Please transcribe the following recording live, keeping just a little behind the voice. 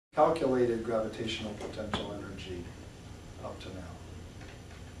calculated gravitational potential energy up to now?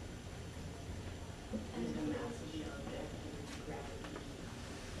 And the mass of the object and gravity,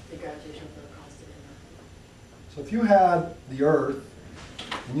 the gravitational field constant. So if you had the Earth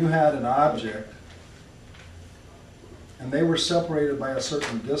and you had an object and they were separated by a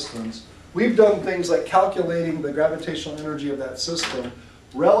certain distance, we've done things like calculating the gravitational energy of that system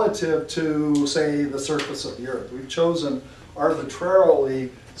relative to, say, the surface of the Earth. We've chosen arbitrarily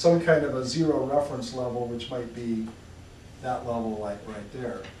some kind of a zero reference level, which might be that level like right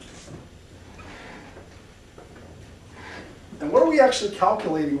there. And what are we actually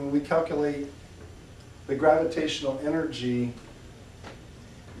calculating when we calculate the gravitational energy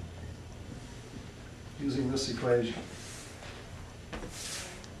using this equation?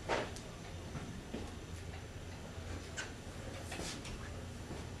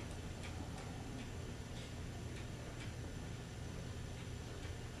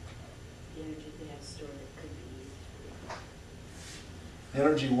 The energy they have stored could be The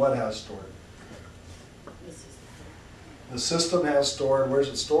energy what has stored? the system. The system has stored. Where's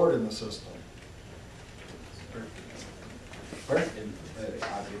it stored in the system? Where? In the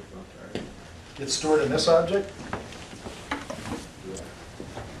object, right? It's stored in this object?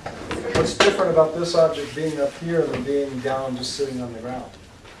 What's different about this object being up here than being down just sitting on the ground?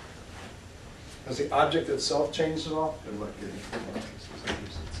 Has the object itself changed at all? Good luck getting it.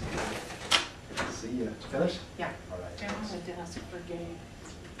 See ya. Finished? Yeah. All right. I wanted to ask for Gabe.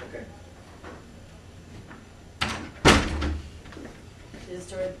 Okay. Is it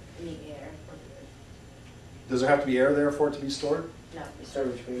stored in the air? Does there have to be air there for it to be stored? No, it's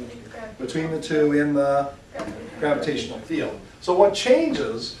stored between. Between the two in the gravitational field. So what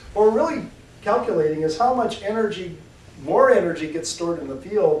changes, what we're really calculating is how much energy, more energy gets stored in the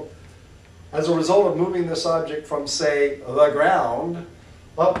field as a result of moving this object from, say, the ground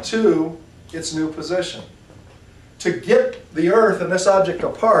up to its new position. To get the Earth and this object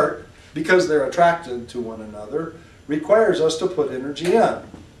apart, because they're attracted to one another, requires us to put energy in.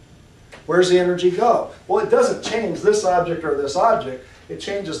 Where's the energy go? Well, it doesn't change this object or this object. It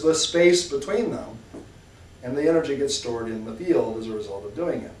changes the space between them. And the energy gets stored in the field as a result of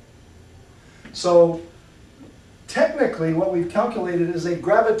doing it. So technically what we've calculated is a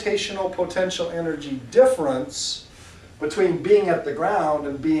gravitational potential energy difference between being at the ground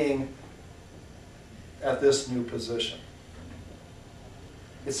and being at this new position.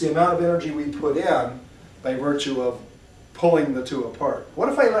 It's the amount of energy we put in by virtue of pulling the two apart. What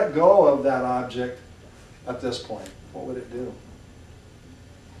if I let go of that object at this point? What would it do?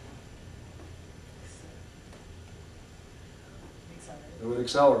 It would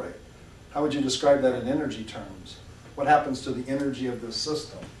accelerate. How would you describe that in energy terms? What happens to the energy of this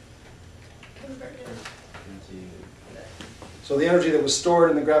system? So the energy that was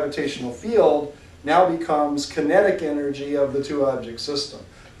stored in the gravitational field now becomes kinetic energy of the two object system.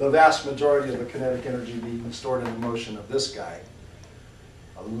 The vast majority of the kinetic energy being stored in the motion of this guy.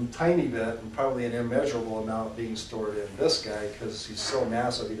 A tiny bit, and probably an immeasurable amount being stored in this guy because he's so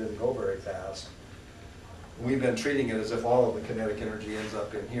massive he didn't go very fast. We've been treating it as if all of the kinetic energy ends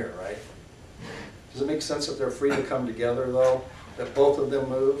up in here, right? Does it make sense that they're free to come together though? That both of them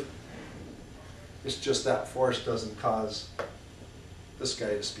move? It's just that force doesn't cause this guy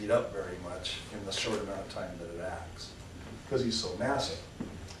to speed up very much in the short amount of time that it acts because he's so massive.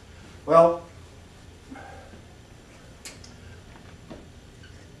 Well,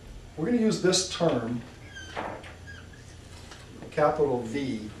 we're going to use this term, capital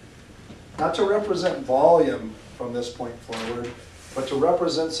V, not to represent volume from this point forward, but to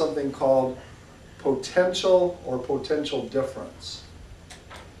represent something called potential or potential difference.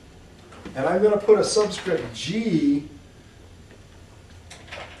 And I'm going to put a subscript G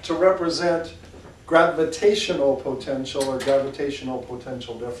to represent gravitational potential or gravitational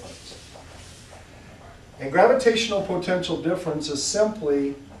potential difference. And gravitational potential difference is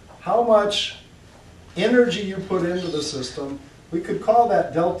simply how much energy you put into the system. We could call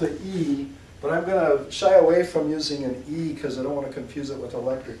that delta E, but I'm going to shy away from using an E because I don't want to confuse it with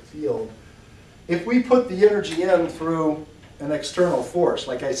electric field. If we put the energy in through an external force,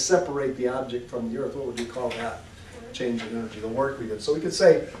 like I separate the object from the Earth, what would we call that change in energy? The work we did. So we could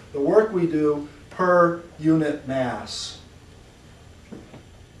say the work we do per unit mass.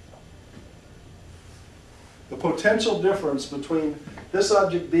 The potential difference between this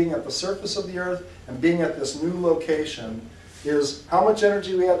object being at the surface of the Earth and being at this new location is how much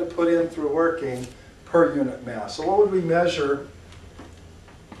energy we had to put in through working per unit mass. So what would we measure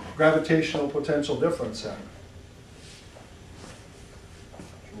gravitational potential difference in?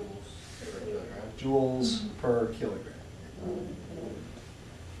 Joules per kilogram.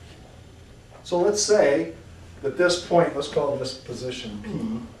 So let's say that this point, let's call this position P.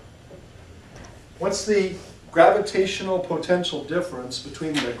 What's the gravitational potential difference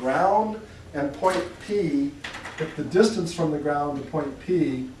between the ground and point P if the distance from the ground to point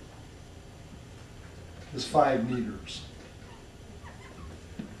P is 5 meters?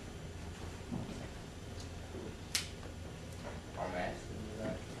 Our mass is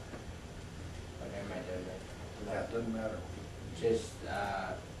that. Whatever my doing. Yeah, it doesn't matter. Just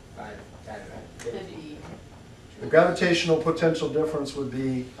 5 times 50. The gravitational potential difference would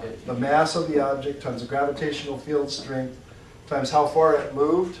be the mass of the object times the gravitational field strength times how far it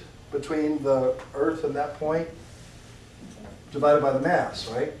moved between the Earth and that point, divided by the mass,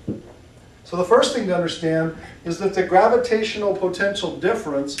 right? So the first thing to understand is that the gravitational potential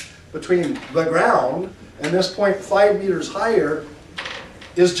difference between the ground and this point 5 meters higher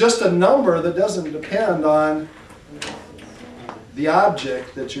is just a number that doesn't depend on the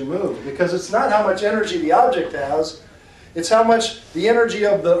object that you move, because it's not how much energy the object has, it's how much the energy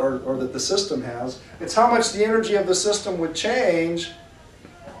of the, or that the system has, it's how much the energy of the system would change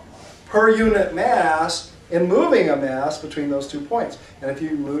per unit mass in moving a mass between those 2 points. And if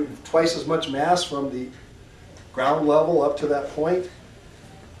you move twice as much mass from the ground level up to that point,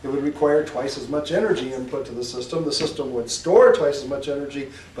 it would require twice as much energy input to the system. The system would store twice as much energy,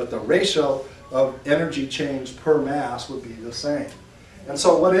 but the ratio of energy change per mass would be the same. And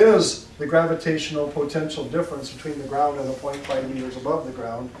so what is the gravitational potential difference between the ground and a point 5 meters above the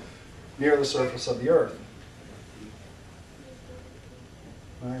ground near the surface of the Earth?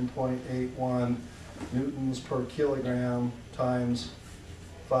 9.81 newtons per kilogram times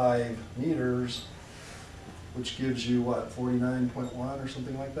 5 meters, which gives you what, 49.1 or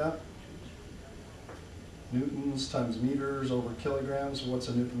something like that? Newtons times meters over kilograms. What's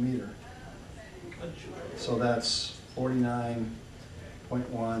a newton meter? So that's 49.1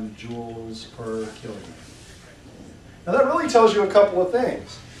 joules per kilogram. Now that really tells you a couple of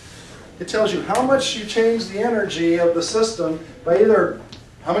things. It tells you how much you change the energy of the system by either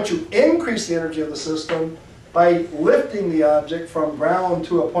how much you increase the energy of the system by lifting the object from ground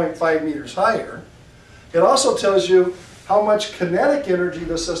to a point 5 meters higher. It also tells you how much kinetic energy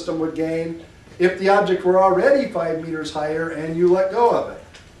the system would gain if the object were already 5 meters higher and you let go of it.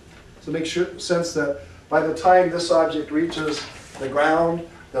 So make sure, sense that by the time this object reaches the ground,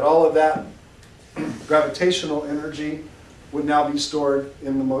 that all of that gravitational energy would now be stored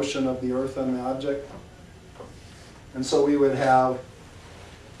in the motion of the Earth and the object. And so we would have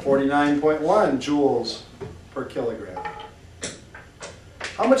 49.1 joules per kilogram.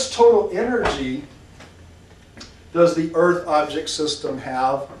 How much total energy does the Earth object system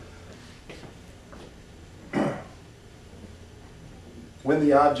have when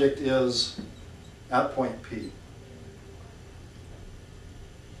the object is at point P?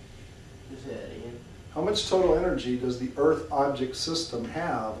 How much total energy does the Earth object system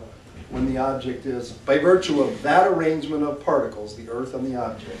have when the object is, by virtue of that arrangement of particles, the Earth and the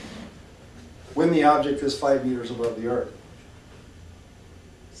object, when the object is 5 meters above the Earth?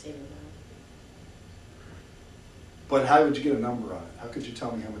 Same amount. But how would you get a number on it? How could you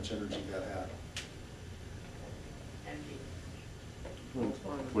tell me how much energy that had?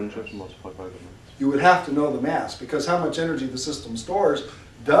 Wouldn't you have to multiply by the mass? You would have to know the mass, because how much energy the system stores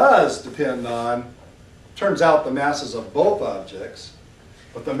does depend on, turns out, the masses of both objects,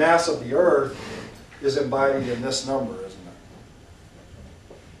 but the mass of the Earth is embodied in this number, isn't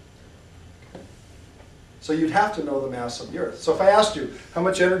it? So you'd have to know the mass of the Earth. So if I asked you how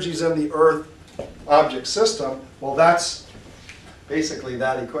much energy is in the Earth object system, well, that's basically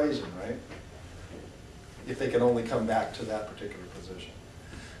that equation, right? If they can only come back to that particular position.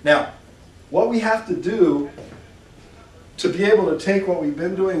 Now, what we have to do to be able to take what we've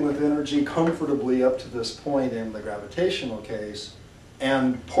been doing with energy comfortably up to this point in the gravitational case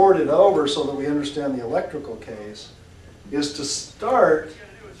and port it over so that we understand the electrical case is to start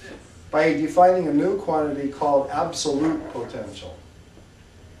by defining a new quantity called absolute potential.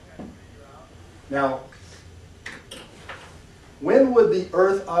 Now, when would the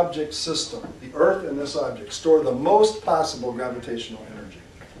Earth object system, the Earth and this object, store the most possible gravitational energy?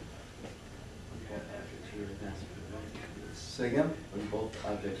 Say again? When both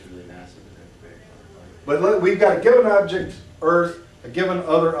objects are really massive. But we've got a given object, Earth, a given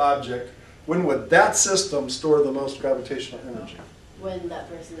other object. When would that system store the most gravitational energy? When that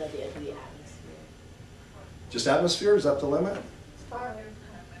person's at the edge of the atmosphere. Just atmosphere? Is that the limit? As far away.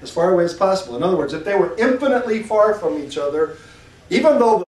 As far away as possible. In other words, if they were infinitely far from each other, even though